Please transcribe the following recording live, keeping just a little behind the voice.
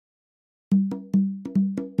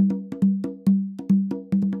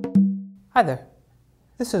Hi there,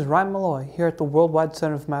 this is Malloy here at the Worldwide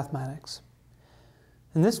Center of Mathematics.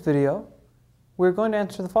 In this video, we're going to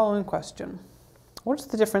answer the following question. What is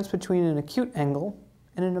the difference between an acute angle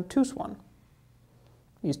and an obtuse one?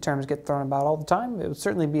 These terms get thrown about all the time. It would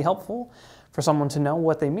certainly be helpful for someone to know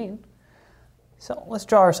what they mean. So let's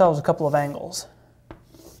draw ourselves a couple of angles.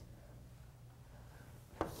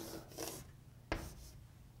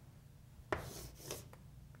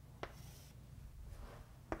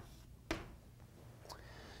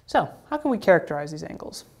 So, how can we characterize these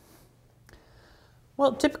angles?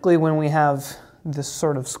 Well, typically when we have this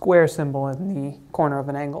sort of square symbol in the corner of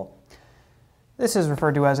an angle, this is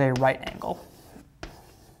referred to as a right angle,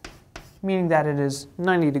 meaning that it is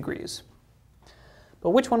 90 degrees. But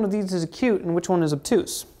which one of these is acute and which one is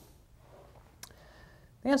obtuse?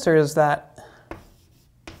 The answer is that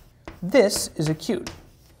this is acute.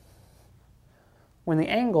 When the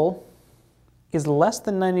angle is less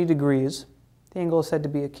than 90 degrees, the angle is said to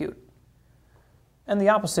be acute. And the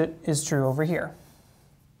opposite is true over here.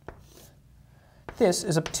 This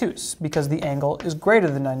is obtuse because the angle is greater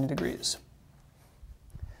than 90 degrees.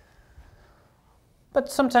 But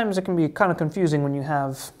sometimes it can be kind of confusing when you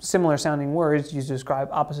have similar sounding words used to describe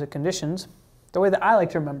opposite conditions. The way that I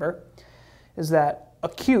like to remember is that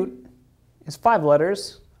acute is 5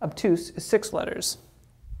 letters, obtuse is 6 letters.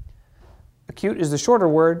 Acute is the shorter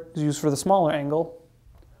word, is used for the smaller angle.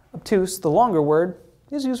 Obtuse, the longer word,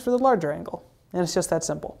 is used for the larger angle. And it's just that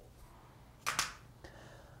simple.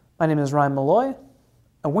 My name is Malloy,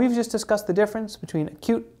 and we've just discussed the difference between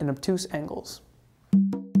acute and obtuse angles.